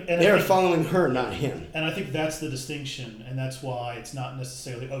I think They're following her, not him. and I think that's the distinction, and that's why it's not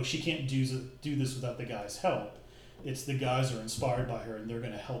necessarily, oh, she can't do this without the guy's help. It's the guys are inspired by her and they're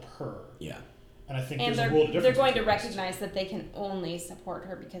going to help her. Yeah. And I think And there's a world of they're difference. going to between those. recognize that they can only support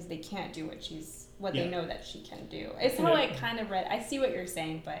her because they can't do what Yeah. they know that she can do. It's how I kind of read. I see what you're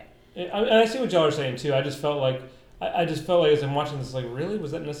saying, but And I see what y'all are saying too. I just felt like as I'm watching this, like, really,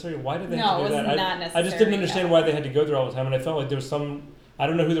 was that necessary? Why did they No, have to it do was that? not I just necessary, didn't understand no. why they had to go through all the time, and I felt like there was some. I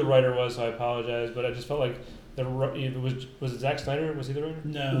don't know who the writer was, so I apologize, but I just felt like was it Zack Snyder? Was he the writer?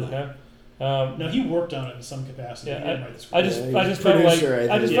 No. No. No, he worked on it in some capacity. Yeah, He didn't write the script. I just Yeah, I he just was felt like producer, I I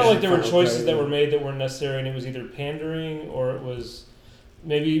think. just Yeah. felt like there were Final choices credit. that were made that weren't necessary, and it was either pandering or it was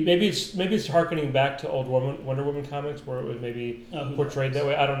maybe it's harkening back to old Wonder Woman comics where it was maybe portrayed that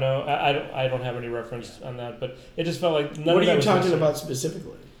way. I don't know. I don't have any reference on that, but it just felt like none What of are that you was talking necessary. about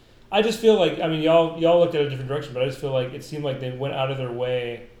specifically? I just feel like, I mean, y'all looked at a different direction, but I just feel like it seemed like they went out of their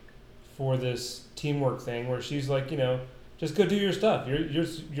way for this teamwork thing where she's like, just go do your stuff.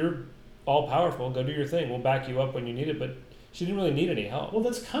 You're all powerful. Go do your thing. We'll back you up when you need it. But she didn't really need any help. Well,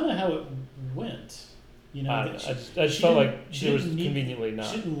 that's kind of how it went. I just felt like she was conveniently not.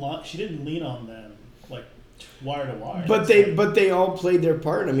 She didn't lean on them like wire to wire. But they all played their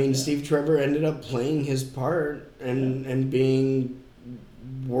part. I mean, Steve Trevor ended up playing his part and being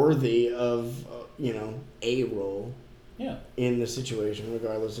worthy of a role in the situation,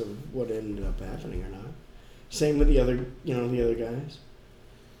 regardless of what ended up happening or not. Same with the other guys.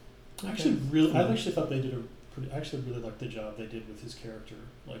 I actually thought they did I actually really liked the job they did with his character,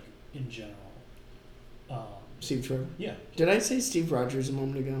 like in general. Steve Trevor. Yeah. Did I say Steve Rogers a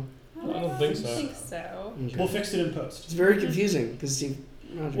moment ago? I don't think so. Okay. We'll fix it in post. It's very confusing because Steve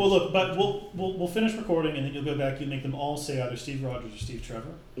Rogers. Well, look, but we'll finish recording and then you'll go back. You make them all say either Steve Rogers or Steve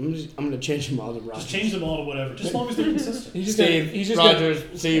Trevor. I'm going to change them all to Rogers. Just change them all to whatever, just as long as they're consistent. He's Steve Rogers.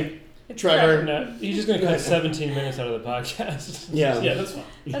 Steve Trevor. No, he's just going to cut 17 minutes out of the podcast. Yeah. Yeah, that's fine.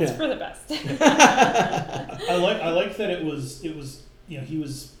 That's for the best. I like that it was he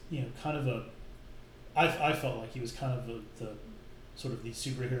was kind of a. I felt like he was kind of the sort of the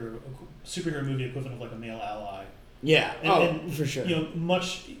superhero movie equivalent of like a male ally. Yeah. And for sure.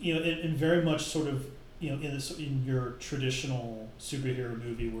 Much and very much sort of in your traditional superhero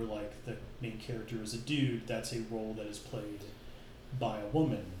movie where like the main character is a dude, that's a role that is played by a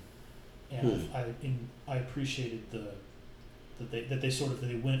woman, and I appreciated that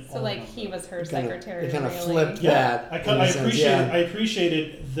they went So all like on he the- was her secretary. They kind of really. flipped that. I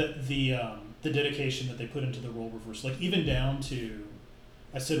appreciated the dedication that they put into the role reversal, like even down to,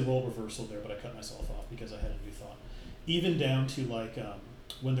 I said role reversal there, but I cut myself off because I had a new thought. Even down to like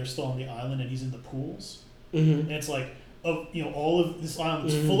when they're still on the island and he's in the pools, and it's like all of this island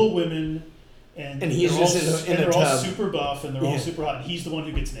is full of women, and he's just in a they're tub. all super buff and they're all super hot, and he's the one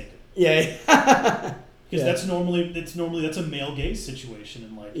who gets naked. Yeah. Because that's normally that's a male gaze situation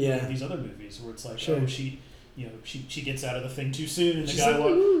in like these other movies where it's like she gets out of the thing too soon and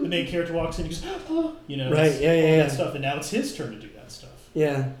the main character walks in and goes all that stuff, and now it's his turn to do that stuff.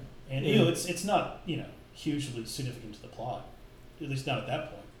 Yeah. And it's not hugely significant to the plot, at least not at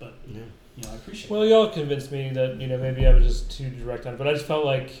that point. But I appreciate. Well, y'all convinced me that maybe I was just too direct on it, but I just felt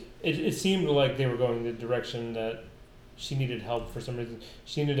like it seemed like they were going the direction that she needed help for some reason.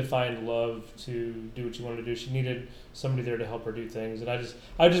 She needed to find love to do what she wanted to do. She needed somebody there to help her do things, and I just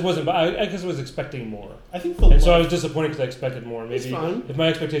wasn't. I guess I was expecting more. I think so I was disappointed because I expected more. Maybe if my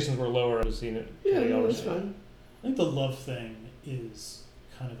expectations were lower, I would have seen it. It's fine. I think the love thing is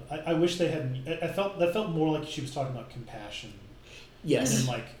kind of. I wish they had. I felt more like she was talking about compassion. Yes. Than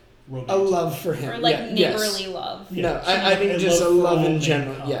like romantic. A love for him. Or like neighborly love. Yeah. No, I think just a love in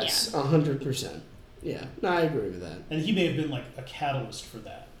general. Yes, 100%. Yeah, no, I agree with that. And he may have been like a catalyst for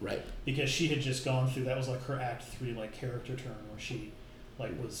that, right? Because she had just gone through that was like her Act 3 like character turn where she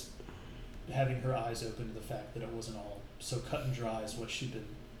like was having her eyes open to the fact that it wasn't all so cut and dry as what she'd been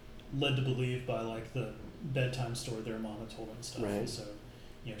led to believe by like the bedtime story their mom had told her and stuff. Right. And so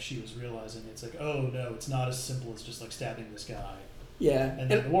she was realizing it's like, oh no, it's not as simple as just like stabbing this guy. Yeah. And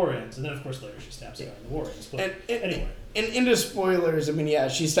then the war ends, and then of course later she stabs a guy in the war ends. But anyway. And into spoilers, I mean,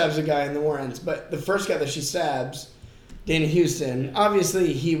 she stabs a guy in the war ends, but the first guy that she stabs, Danny Houston,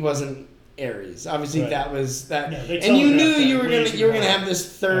 obviously he wasn't Ares. Obviously that was that, and you knew you were gonna have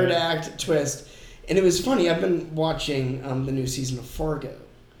this third act twist. And it was funny. I've been watching the new season of Fargo,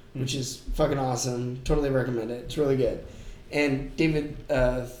 which is fucking awesome. Totally recommend it. It's really good. And David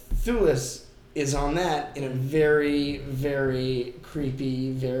Thewlis is on that in a very, very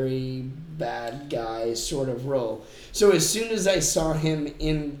creepy, very bad guy sort of role. So as soon as I saw him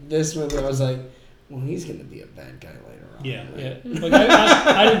in this movie, I was like, well, he's going to be a bad guy later on. Yeah. Right? Yeah. Like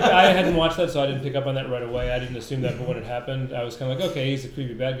I hadn't watched that, so I didn't pick up on that right away. I didn't assume that, but when it happened, I was kind of like, okay, he's a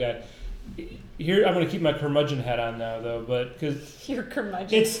creepy bad guy. Here, I'm going to keep my curmudgeon hat on now, though, but because your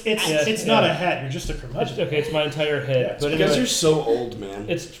curmudgeon. It's not a hat. You're just a curmudgeon. It's my entire head. Yeah, but because you're so old, man.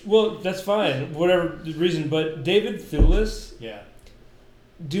 That's fine, whatever the reason. But David Thewlis,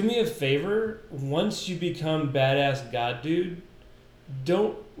 do me a favor. Once you become badass god dude,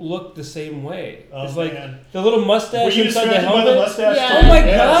 don't look the same way. Oh, It's like man. the little mustache Were you inside the distracted by helmet. the mustache? Yeah. Oh my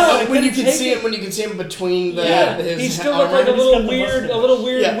Yes. god! when you can see it, when you can see him between the his he still looked armor. like a He's little got the weird,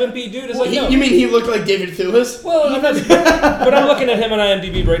 mustache. Yeah. wimpy dude. It's Well, like no. you mean he looked like David Thewlis? Well, I'm not, but I'm looking at him on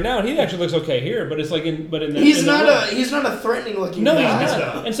IMDb right now, and he actually looks okay here. But it's like in the He's in the not world. a he's not a threatening looking No, guy. he's No.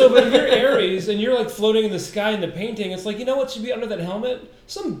 not. And so, but if you're Ares and you're like floating in the sky in the painting, it's like, you know what should be under that helmet?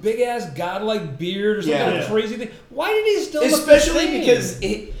 Some big ass godlike beard or some Yeah. kind of crazy thing. Why did he still look the Especially same? because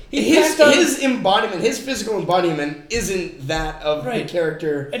He packed on- his embodiment, his physical embodiment, isn't that of Right. the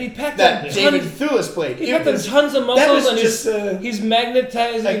character and he packed that on David tons, Thewlis played. he It packed on was- tons of that muscles was and just he's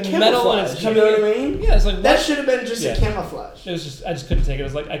magnetizing a metal and it's camouflage. You coming know in. what I mean? Yeah, it's like That what? should have been just Yeah. a camouflage. It was just I just couldn't take it. It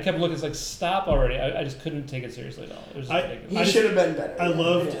was like I kept looking. It's like stop already. I just couldn't take it seriously at all. It was just ridiculous. He should have been better. I yeah.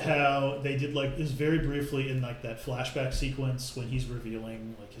 loved Yeah. how they did like this very briefly in like that flashback sequence when he's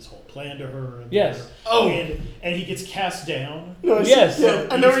revealing like his whole plan to her. And Yes. Oh. and he gets cast down. No, Yes. yeah,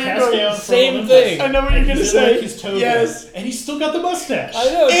 I know He where gets you're cast going. down from Same Olympus, thing. I know what and you're gonna he's in, say. like, his toga, Yes. and he's still got the mustache. I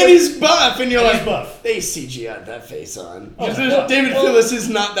know. it's And like- he's buff, and you're And like, he's buff. they CGI'd that face on. Oh, Because yeah. David Well- Thewlis is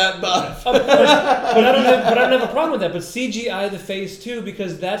not that buff. Of course, but I don't have a problem with that. But CGI the face too,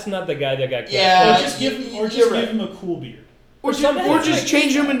 because that's not the guy that got cast. Yeah. Or just give him, you're give right. him a cool beard. Or something. just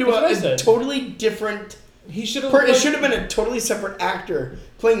change him into That's what I a said. totally different. He should have. It should have been a totally separate actor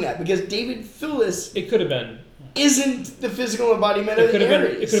playing that because David Thewlis It could have been. isn't the physical embodiment It of could have been.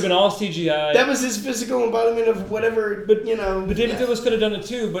 Ares. It could have been all CGI. That was his physical embodiment of whatever. But- you know, But David yeah. Thewlis could have done it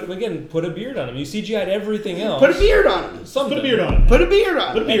too. But again, put a beard on him. You CGI'd everything else. Put a beard on him. Something. Put a beard on him. Put a beard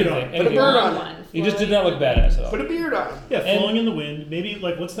on Put a him. beard on Anything, him. Put a anything. bird on Long him. one. He just did not look badass at all. Put a beard on him. Yeah, And- flowing in the wind. Maybe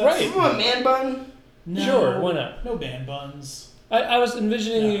like what's that? Right. You want a man bun? No, Sure, why not? No man buns. I was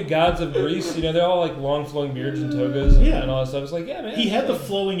envisioning No. the gods of Greece. You know, they're all like long flowing beards and togas and, Yeah. and all that stuff. I was like, yeah, man. He had the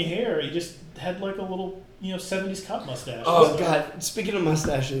flowing hair. He just had like a little, 70s cop mustache. Oh God! Speaking of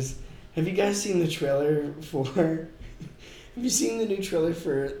mustaches, have you guys seen the trailer for? Have you seen the new trailer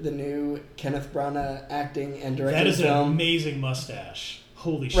for the new Kenneth Branagh acting and directing That is an film? amazing mustache.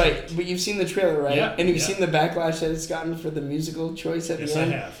 Holy shit. Right, but you've seen the trailer, right? Yeah, And you've yeah. seen the backlash that it's gotten for the musical choice at Yes, the I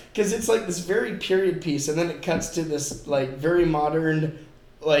end. have. Because it's like this very period piece, and then it cuts to this like very modern,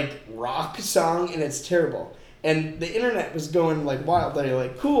 like rock song, and it's terrible. And the internet was going like wild. They're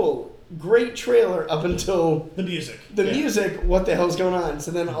like, "Cool, great trailer," up until The music. the Yeah. music. What the hell's going on? So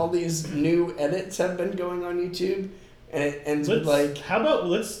then all these new edits have been going on YouTube, and it ends with like, How about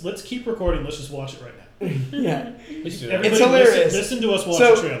let's keep recording. Let's just watch it right now. yeah. Let's do that. Everybody It's hilarious. Listen to us watch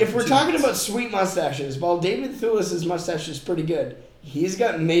So the trailer. if we're for 2 talking minutes. about sweet mustaches, while David Thewlis's mustache is pretty good, he's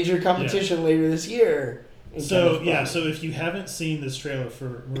got major competition later this year. in So Kenneth yeah, Branagh. so if you haven't seen this trailer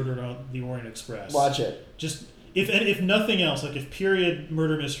for Murder on the Orient Express, Watch it. Just if nothing else, like if period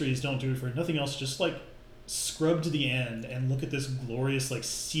murder mysteries don't do it for nothing else, just like scrub to the end and look at this glorious like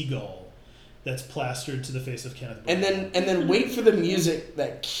seagull that's plastered to the face of Kenneth Branagh. And then wait for the music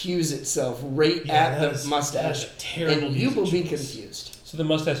that cues itself right Yeah, at that the is- mustache, that is a terrible and you music will be choice. confused. So the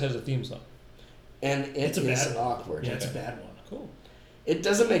mustache has a theme song. And It's a is bad one. awkward. Yeah, it's a bad one. Cool. It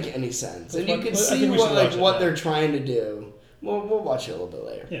doesn't make any sense, and you Well, can I see think we should watch it what now. they're trying to do. We'll watch it a little bit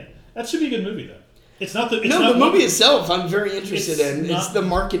later. Yeah, that should be a good movie though. It's not the it's No, not the what- movie itself, I'm very interested It's in. not- It's the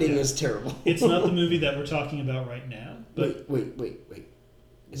marketing yeah. is terrible. It's not the movie that we're talking about right now, but Wait.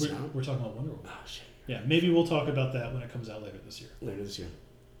 Is it we're, not? we're talking about Wonder Woman. Oh shit! Yeah, maybe we'll talk about that when it comes out later this year. Later this year.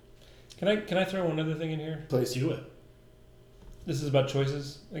 Can I throw one other thing in here? Please. Do it. This is about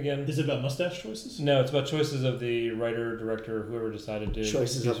choices again. Is it about mustache choices? No, it's about choices of the writer, director, whoever decided to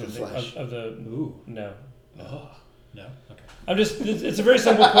Choices do of the something- flesh. Of the ooh no. Oh, no. Okay. I'm just. It's a very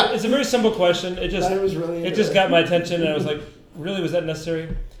simple. It's a very simple question. It just. I was really. It just got my attention, and I was like, really, was that necessary?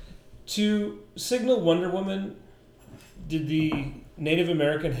 To signal Wonder Woman, did the Native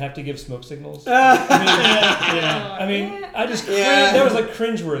American have to give smoke signals? I mean, I just cringed. Yeah. That was like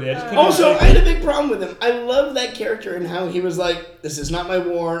cringeworthy. I just couldn't Also, take I it. had a big problem with him. I love that character and how he was like, "This is not my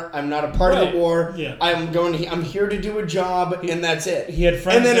war. I'm not a part of Right. the war. Yeah. I'm here to do a job, and that's it." He had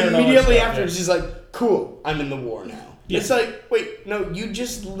friends And then there and all that immediately stuff, afterwards, he's like, "Cool, I'm in the war now." Yeah. It's like, wait, no, you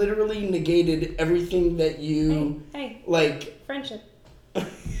just literally negated everything that you Hey, like. friendship. the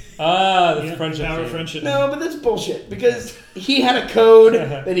Yeah, friendship. power thing. of friendship. No, but that's bullshit because he had a code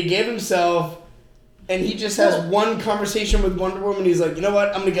that he gave himself. And he just has one conversation with Wonder Woman. He's like, you know what?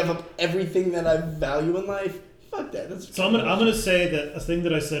 I'm gonna give up everything that I value in life. Fuck that. That's So I'm gonna say that a thing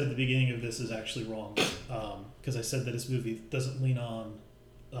that I said at the beginning of this is actually wrong, because I said that this movie doesn't lean on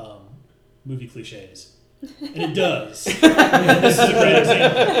movie cliches, and it does. And this is a great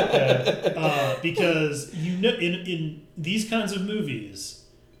example because in these kinds of movies,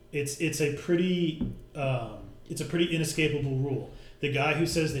 it's a pretty inescapable rule the guy who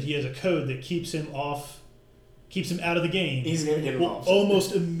says that he has a code that keeps him out of the game, He's gonna get will involved.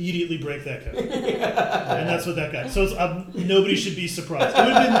 almost immediately break that code. And that's what that guy. So it's, nobody should be surprised. It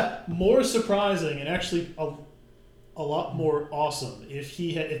would have been more surprising and actually a lot more awesome if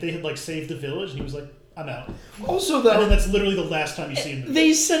they had like saved the village and he was like, I'm out. Also, And then though, that's literally the last time you see him.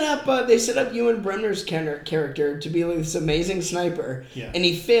 they set up Ewan Bremner's character to be like this amazing sniper, Yeah. and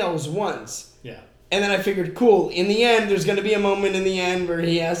he fails once. Yeah. And then I figured, cool, in the end, there's going to be a moment in the end where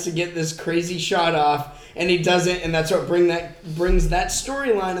he has to get this crazy shot off, and he doesn't, and that's what brings that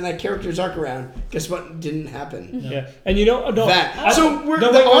storyline and that character's arc around. Guess what didn't happen? Yeah, and you know, no, That. So the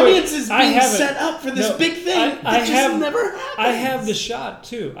wait. audience is I being haven't- set up for this no, big thing I that just have- never happens. I have the shot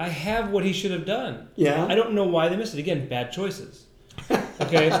too. I have what he should have done. Yeah. I don't know why they missed it. Again, bad choices.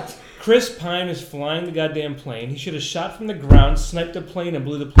 Okay. Chris Pine is flying the goddamn plane. He should have shot from the ground, sniped the plane, and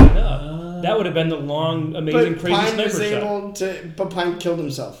blew the plane up. That would have been the long, amazing, But crazy Pine sniper was shot. able to. But Pine killed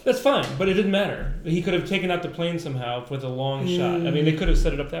himself. That's fine, but it didn't matter. He could have taken out the plane somehow with a long shot. I mean, they could have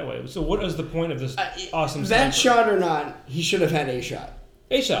set it up that way. So what is the point of this awesome That sniper? shot or not, he should have had a shot.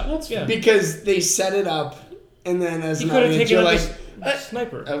 A shot. That's yeah. Because they set it up, and then as He an could have audience, taken you're out like, the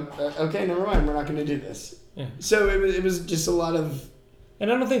sniper. Okay, never mind. We're not going to do this. Yeah. So it was just a lot of.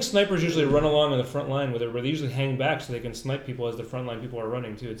 And I don't think snipers usually run along on the front line with it, where they usually hang back so they can snipe people as the front line people are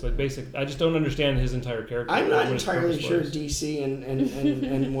running too. It's like basic. I just don't understand his entire character. I'm or not what his entirely purpose sure was. DC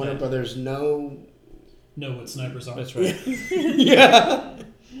and Warner Brothers know. Know what snipers are. That's right. Yeah.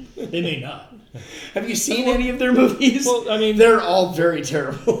 They may not. Have you seen any of their movies? Well, I mean, They're all very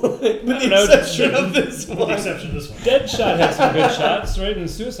terrible, with the know, exception of this With the one. exception of this one. Deadshot had some good shots, right? In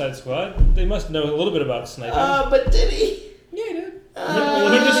Suicide Squad, they must know a little bit about sniping. But did he? yeah, he did.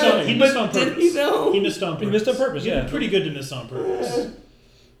 Well, he missed on but purpose. did he though? He missed on purpose. He missed on purpose, He did yeah. pretty good to miss on purpose.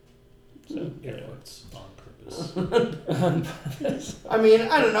 So, Air quotes, on purpose. I mean,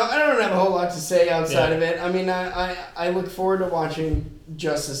 I don't know. I don't have a whole lot to say outside of it. I mean, I look forward to watching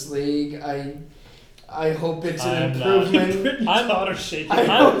Justice League. I hope it's an improvement. Brittany Potter shaking. I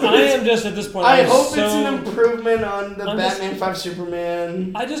I am just at this point. I I'm hope so, it's an improvement on the I'm just- Batman 5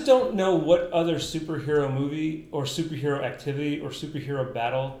 Superman. I just don't know what other superhero movie or superhero activity or superhero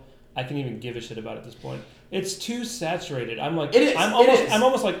battle I can even give a shit about at this point. It's too saturated. I'm like, It is, I'm it almost, is. I'm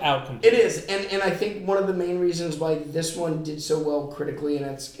almost like out completely. It is, and I think one of the main reasons why this one did so well critically, and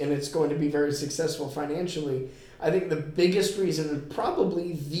it's going to be very successful financially. I think the biggest reason, and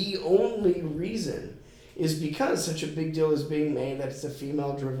probably the only reason, is because such a big deal is being made that it's a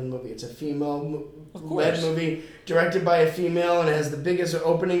female-driven movie. It's a Of female-led course. movie directed by a female, and it has the biggest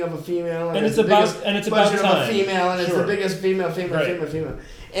opening of a female, And has it's the about- biggest and it's about budget time. of a female, and it's Sure. the biggest female. Right.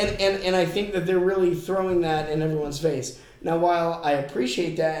 And I think that they're really throwing that in everyone's face. Now, while I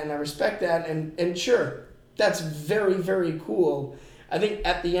appreciate that and I respect that, and sure, that's very, very cool, I think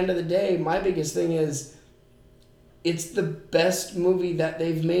at the end of the day, my biggest thing is it's the best movie that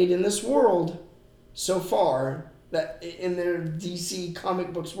they've made in this world so far, that in their DC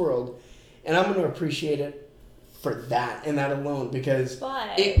comic books world, and I'm going to appreciate it for that and that alone, because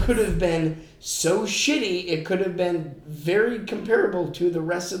But it could have been so shitty, it could have been very comparable to the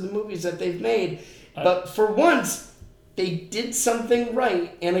rest of the movies that they've made, but for once they did something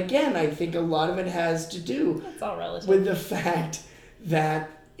right. And again, I think a lot of it has to do it's all relative. with the fact that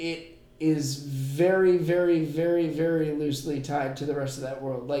it is very, very, very, very loosely tied to the rest of that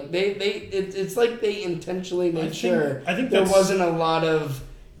world. Like it's like they intentionally made sure I think there that's- wasn't a lot of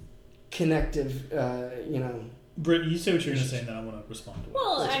connective, Britt, you say what you're going to say, and then I want to respond to it.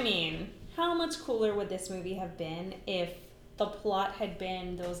 Well, I mean, how much cooler would this movie have been if the plot had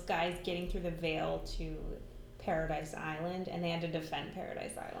been those guys getting through the veil to Paradise Island and they had to defend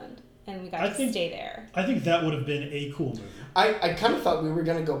Paradise Island and we got to stay there? I think that would have been a cool movie. I kind of thought we were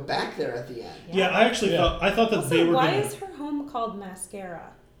going to go back there at the end. Yeah, I actually thought that Also, they were why going is her home called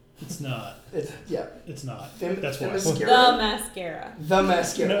Mascara? It's not. It's not. The That's why. The Mascara. The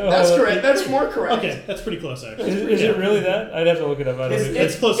Mascara. No, That's correct. That's more correct. Okay, that's pretty close, actually. Is it really that? I'd have to look it up. I don't It's- even-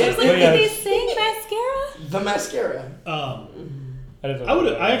 It's close. I was like, Oh, yeah. did they sing Mascara? The Mascara. I'd have to I look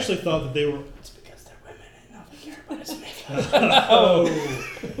would. it up. I actually thought that they were. It's because they're women and all they care about is makeup. Oh.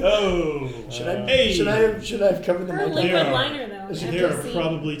 Hey. Should I have covered the Her mic? liquid are- liner, though. There are FOC.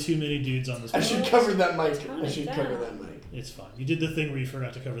 probably too many dudes on this. I should podcast. cover that mic. Tone I it should down. cover that mic. It's fine. You did the thing where you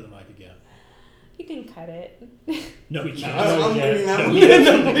forgot to cover the mic again. You can cut it. No, we can't. I'm yeah. leaving that No, one. you I'm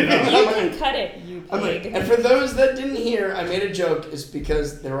can't. leaving You that can one. cut it, you I'm like, pig. and for those that didn't hear, I made a joke. It's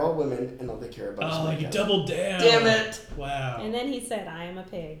because they're all women and all they care about is Oh, you makeup. doubled down. Damn it! Wow. And then he said, I am a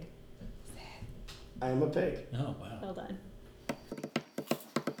pig. I am a pig. Oh, wow. Well done.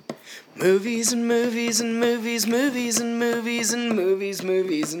 Movies and movies and movies, movies and movies and movies,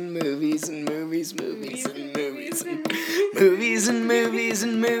 movies and movies and movies, movies and movies and movies and movies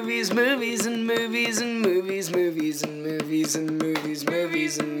and movies, movies and movies and movies, movies and movies and movies,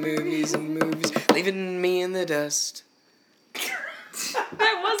 movies and movies and movies, leaving me in the dust.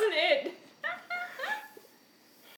 That wasn't it.